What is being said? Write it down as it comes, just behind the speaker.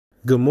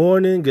Good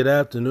morning, good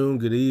afternoon,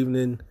 good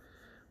evening,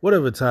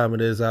 whatever time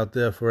it is out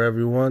there for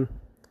everyone.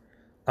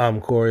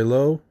 I'm Corey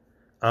Lowe.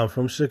 I'm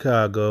from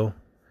Chicago.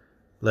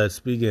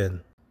 Let's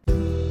begin.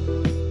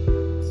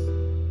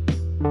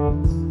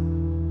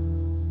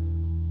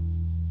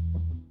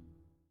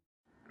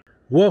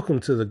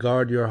 Welcome to the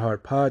Guard Your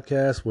Heart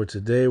podcast, where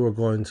today we're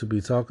going to be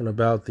talking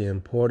about the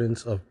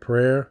importance of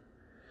prayer.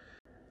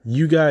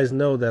 You guys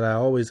know that I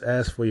always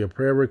ask for your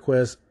prayer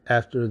requests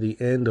after the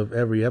end of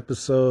every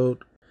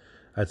episode.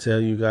 I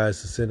tell you guys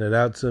to send it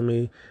out to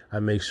me. I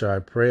make sure I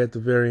pray at the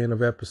very end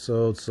of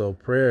episodes, so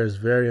prayer is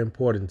very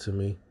important to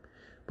me.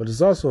 But it's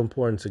also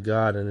important to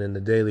God and in the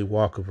daily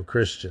walk of a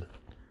Christian.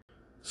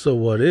 So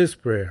what is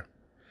prayer?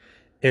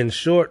 In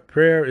short,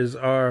 prayer is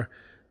our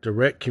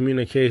direct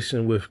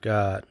communication with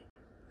God.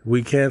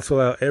 We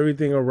cancel out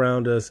everything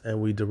around us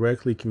and we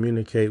directly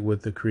communicate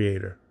with the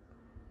Creator.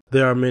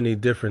 There are many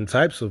different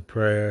types of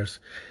prayers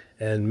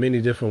and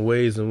many different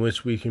ways in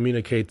which we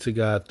communicate to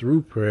God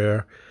through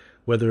prayer,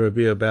 whether it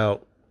be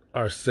about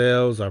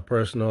ourselves, our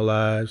personal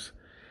lives,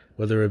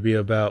 whether it be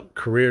about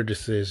career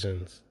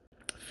decisions,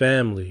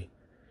 family,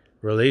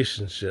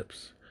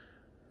 relationships,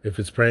 if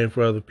it's praying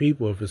for other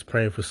people, if it's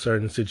praying for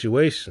certain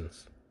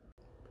situations.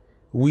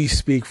 We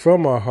speak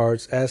from our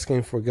hearts,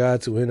 asking for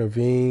God to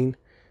intervene,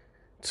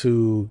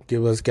 to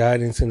give us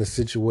guidance in a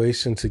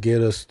situation, to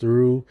get us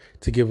through,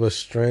 to give us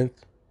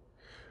strength,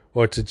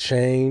 or to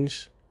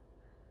change,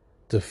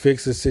 to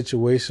fix a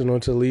situation,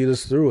 or to lead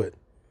us through it.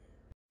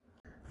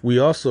 We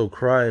also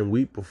cry and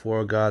weep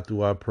before God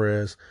through our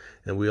prayers,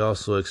 and we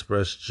also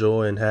express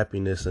joy and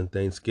happiness and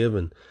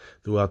thanksgiving.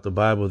 Throughout the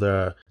Bible, there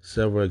are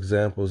several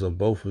examples of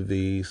both of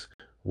these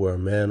where a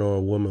man or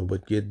a woman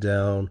would get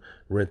down,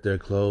 rent their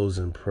clothes,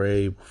 and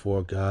pray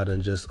before God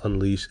and just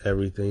unleash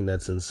everything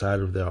that's inside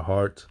of their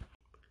heart.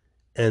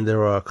 And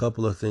there are a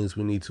couple of things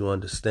we need to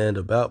understand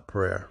about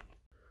prayer.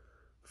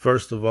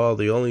 First of all,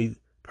 the only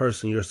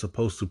person you're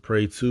supposed to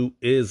pray to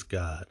is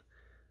God,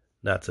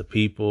 not to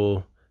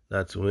people,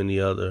 not to any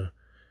other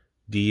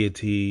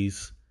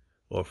deities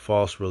or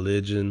false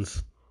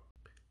religions.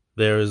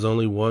 There is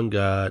only one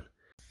God,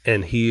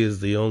 and He is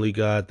the only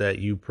God that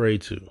you pray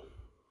to.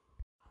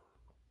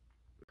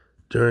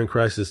 During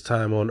Christ's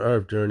time on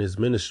earth, during His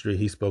ministry,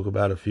 He spoke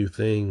about a few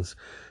things,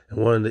 and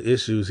one of the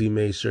issues He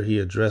made sure He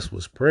addressed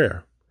was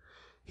prayer.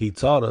 He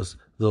taught us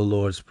the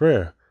Lord's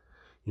Prayer.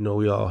 You know,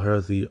 we all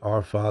heard the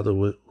Our Father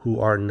who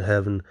art in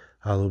heaven,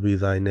 hallowed be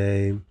thy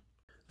name.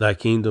 Thy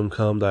kingdom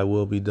come, thy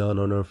will be done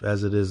on earth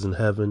as it is in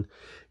heaven.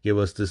 Give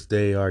us this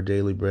day our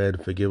daily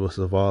bread. Forgive us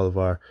of all of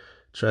our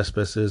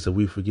trespasses, and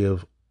we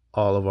forgive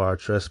all of our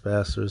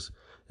trespassers.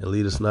 And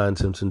lead us not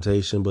into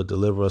temptation, but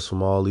deliver us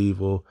from all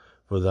evil.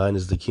 For thine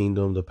is the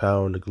kingdom, the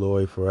power, and the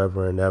glory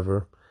forever and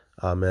ever.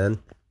 Amen.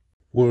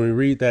 When we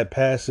read that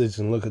passage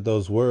and look at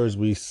those words,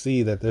 we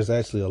see that there's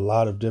actually a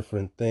lot of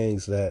different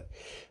things that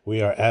we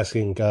are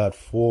asking God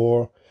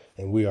for,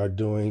 and we are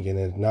doing and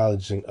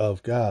acknowledging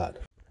of God.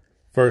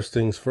 First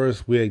things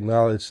first, we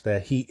acknowledge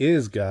that He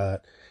is God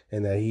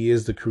and that He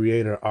is the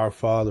Creator, our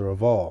Father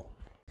of all.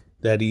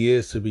 That He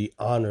is to be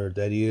honored,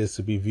 that He is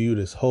to be viewed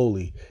as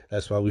holy.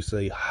 That's why we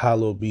say,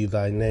 hallowed be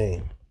thy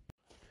name.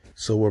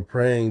 So we're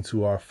praying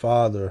to our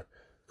Father,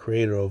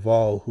 Creator of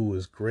all, who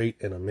is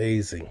great and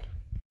amazing.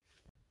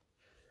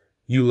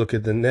 You look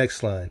at the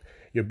next line.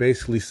 You're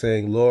basically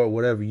saying, Lord,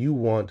 whatever you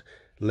want,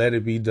 let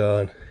it be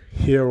done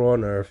here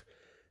on earth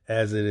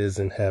as it is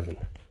in heaven.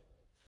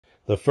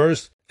 The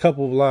first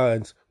couple of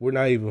lines, we're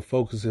not even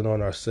focusing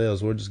on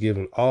ourselves. We're just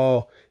giving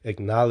all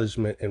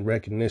acknowledgement and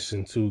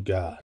recognition to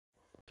God.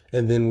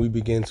 And then we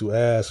begin to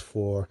ask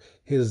for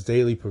His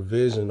daily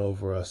provision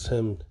over us,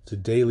 Him to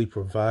daily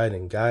provide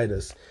and guide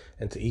us,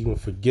 and to even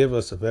forgive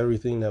us of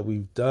everything that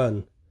we've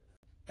done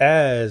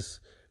as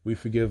we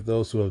forgive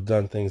those who have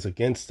done things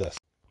against us.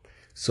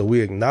 So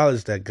we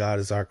acknowledge that God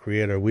is our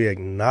creator. We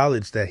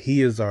acknowledge that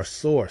He is our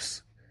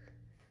source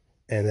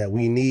and that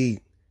we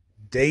need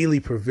daily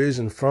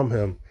provision from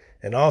Him.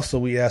 And also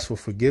we ask for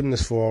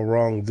forgiveness for our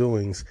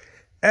wrongdoings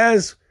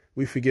as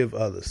we forgive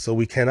others. So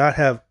we cannot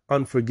have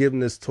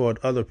unforgiveness toward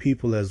other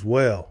people as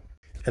well.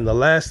 And the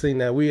last thing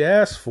that we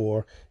ask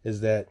for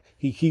is that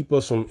He keep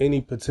us from any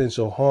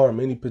potential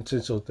harm, any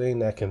potential thing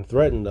that can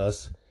threaten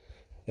us,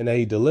 and that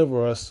He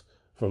deliver us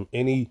from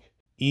any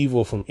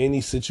evil, from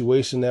any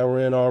situation that we're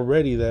in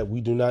already that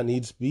we do not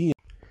need to be in.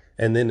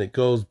 And then it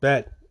goes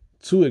back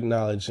to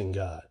acknowledging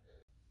God.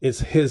 It's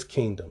His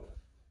kingdom,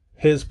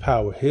 His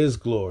power, His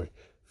glory,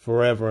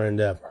 forever and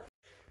ever.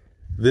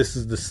 This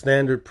is the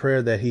standard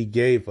prayer that He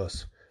gave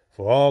us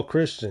for all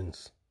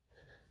Christians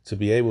to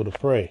be able to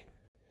pray,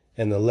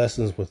 and the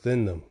lessons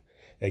within them,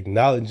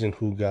 acknowledging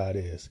who God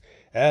is,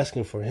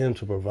 asking for Him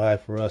to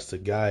provide for us, to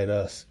guide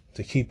us,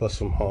 to keep us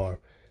from harm.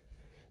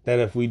 That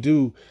if we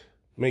do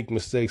make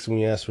mistakes when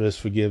we ask for His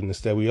forgiveness,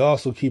 that we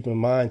also keep in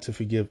mind to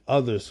forgive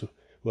others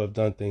who have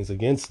done things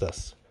against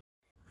us.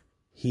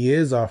 He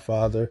is our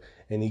Father,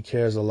 and He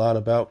cares a lot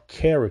about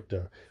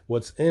character,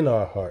 what's in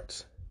our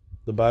hearts.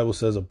 The Bible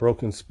says a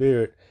broken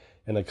spirit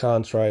and a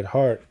contrite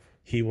heart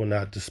He will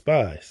not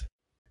despise.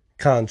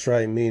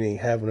 Contrite meaning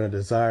having a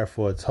desire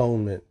for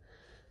atonement,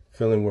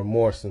 feeling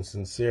remorse and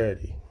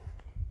sincerity.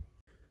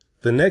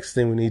 The next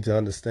thing we need to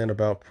understand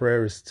about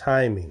prayer is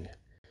timing.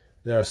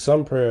 There are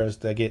some prayers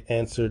that get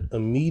answered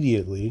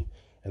immediately,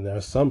 and there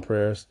are some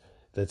prayers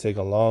that take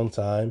a long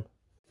time,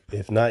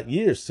 if not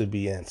years, to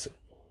be answered.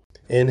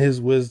 In His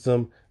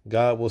wisdom,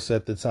 God will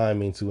set the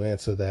timing to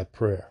answer that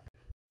prayer.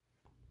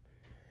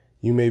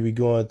 You may be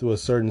going through a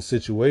certain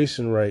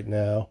situation right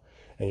now,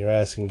 and you're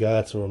asking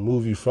God to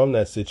remove you from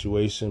that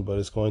situation, but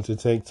it's going to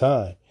take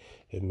time.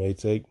 It may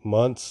take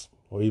months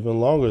or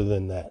even longer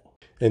than that.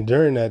 And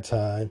during that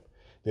time,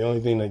 the only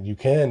thing that you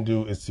can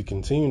do is to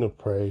continue to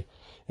pray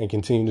and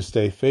continue to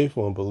stay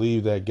faithful and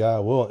believe that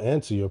God will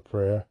answer your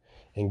prayer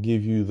and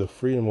give you the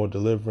freedom or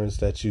deliverance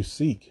that you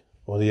seek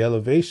or the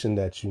elevation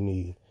that you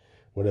need,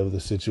 whatever the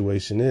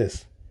situation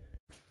is.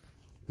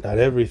 Not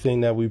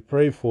everything that we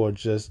pray for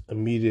just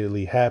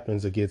immediately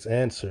happens or gets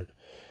answered.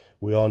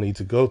 We all need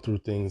to go through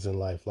things in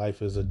life.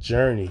 Life is a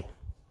journey.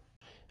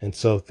 And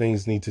so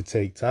things need to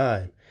take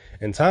time.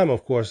 And time,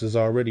 of course, is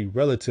already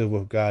relative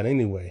with God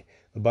anyway.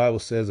 The Bible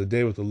says a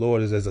day with the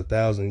Lord is as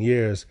 1,000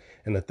 years,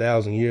 and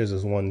 1,000 years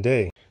is one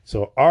day.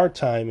 So our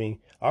timing,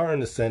 our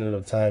understanding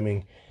of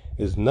timing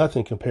is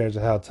nothing compared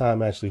to how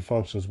time actually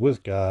functions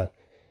with God,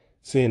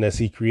 seeing as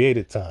He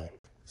created time.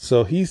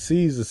 So He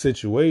sees the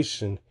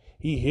situation.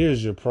 He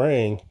hears your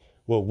praying.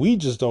 What we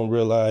just don't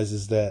realize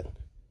is that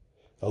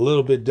a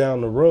little bit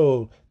down the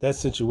road, that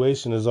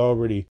situation is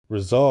already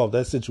resolved.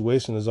 That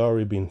situation has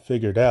already been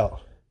figured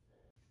out.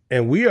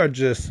 And we are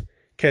just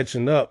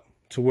catching up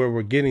to where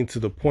we're getting to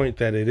the point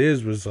that it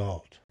is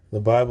resolved. The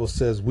Bible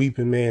says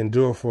weeping may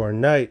endure for a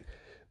night,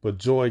 but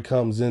joy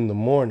comes in the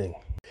morning.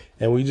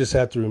 And we just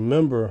have to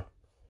remember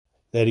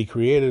that He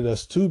created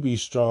us to be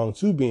strong,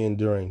 to be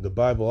enduring. The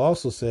Bible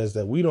also says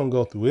that we don't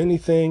go through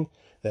anything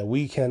that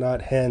we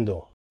cannot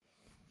handle.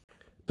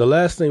 The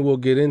last thing we'll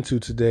get into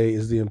today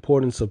is the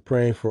importance of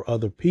praying for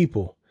other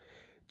people.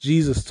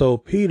 Jesus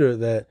told Peter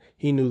that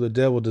He knew the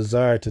devil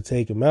desired to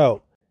take him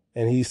out,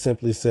 and He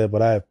simply said,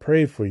 "But I have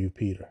prayed for you,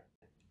 Peter."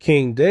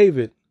 King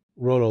David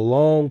wrote a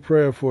long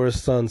prayer for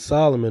his son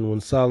Solomon when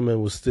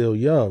Solomon was still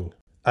young.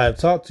 I have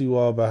talked to you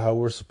all about how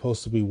we're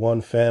supposed to be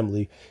one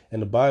family,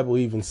 and the Bible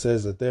even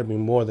says that there be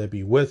more that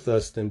be with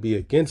us than be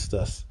against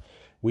us.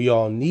 We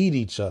all need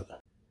each other.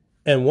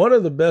 And one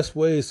of the best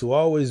ways to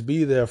always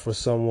be there for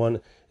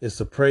someone is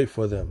to pray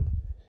for them.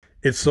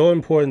 It's so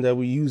important that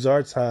we use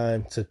our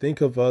time to think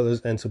of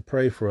others and to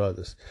pray for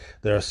others.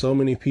 There are so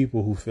many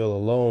people who feel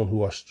alone,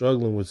 who are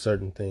struggling with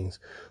certain things,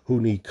 who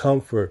need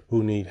comfort,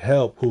 who need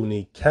help, who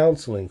need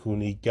counseling, who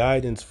need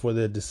guidance for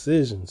their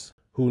decisions,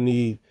 who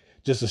need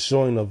just a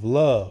showing of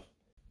love.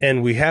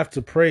 And we have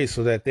to pray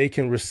so that they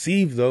can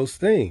receive those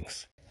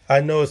things.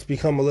 I know it's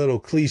become a little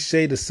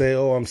cliche to say,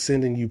 "Oh, I'm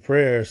sending you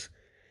prayers,"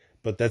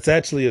 but that's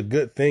actually a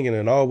good thing, and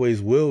it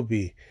always will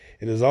be.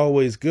 It is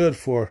always good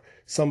for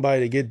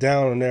somebody to get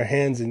down on their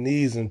hands and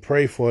knees and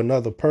pray for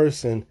another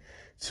person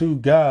to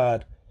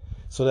God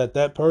so that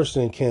that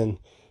person can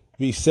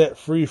be set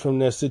free from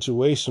their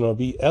situation or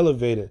be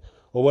elevated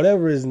or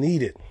whatever is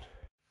needed.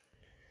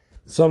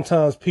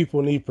 Sometimes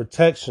people need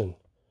protection,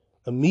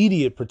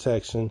 immediate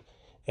protection,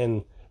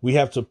 and we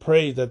have to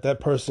pray that that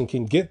person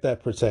can get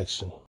that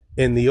protection.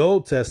 In the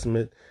Old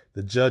Testament,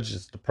 the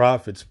judges, the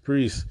prophets,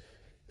 priests,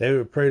 they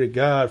would pray to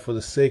God for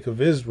the sake of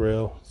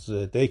Israel so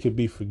that they could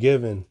be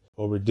forgiven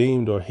or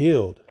redeemed or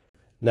healed.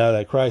 Now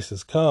that Christ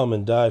has come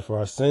and died for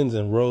our sins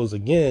and rose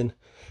again,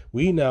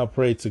 we now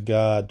pray to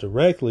God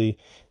directly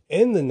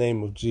in the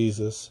name of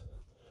Jesus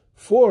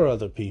for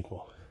other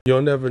people.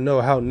 You'll never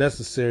know how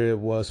necessary it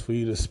was for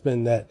you to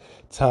spend that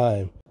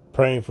time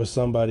praying for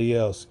somebody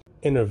else,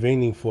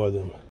 intervening for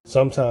them.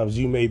 Sometimes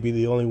you may be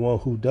the only one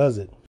who does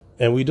it.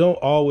 And we don't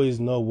always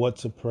know what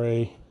to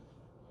pray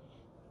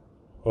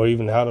or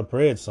even how to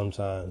pray it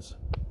sometimes.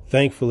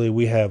 Thankfully,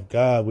 we have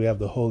God, we have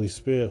the Holy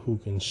Spirit who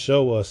can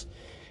show us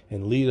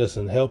and lead us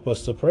and help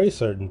us to pray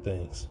certain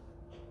things.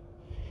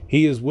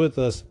 He is with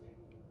us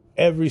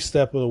every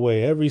step of the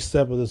way, every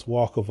step of this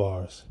walk of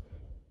ours.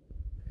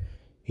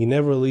 He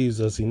never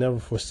leaves us, He never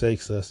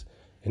forsakes us,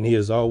 and He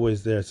is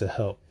always there to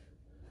help.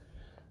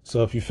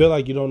 So if you feel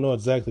like you don't know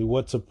exactly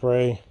what to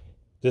pray,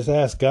 just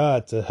ask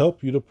God to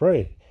help you to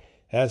pray.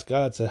 Ask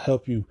God to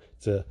help you,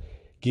 to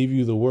give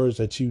you the words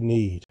that you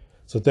need.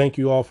 So thank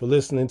you all for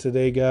listening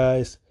today,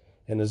 guys.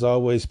 And as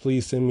always,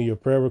 please send me your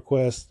prayer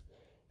requests.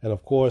 And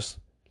of course,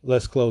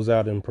 let's close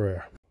out in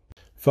prayer.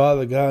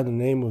 Father God, in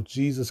the name of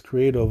Jesus,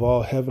 creator of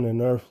all heaven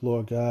and earth,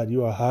 Lord God,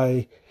 you are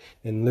high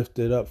and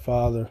lifted up,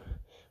 Father.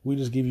 We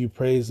just give you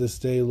praise this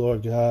day,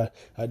 Lord God.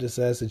 I just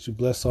ask that you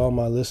bless all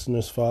my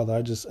listeners, Father.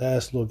 I just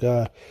ask, Lord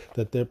God,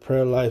 that their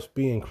prayer life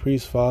be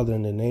increased, Father,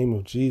 in the name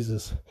of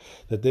Jesus.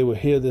 That they would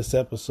hear this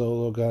episode,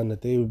 Lord God, and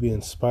that they would be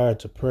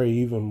inspired to pray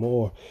even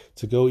more,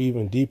 to go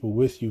even deeper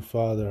with you,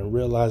 Father, and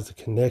realize the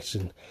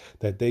connection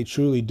that they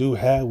truly do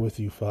have with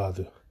you,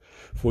 Father.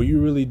 For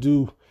you really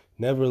do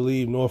never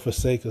leave nor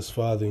forsake us,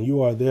 Father, and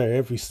you are there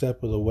every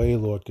step of the way,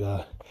 Lord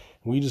God.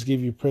 We just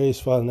give you praise,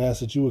 Father, and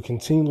ask that you would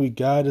continually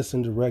guide us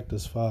and direct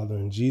us, Father,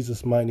 in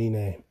Jesus' mighty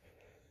name.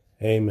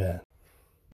 Amen.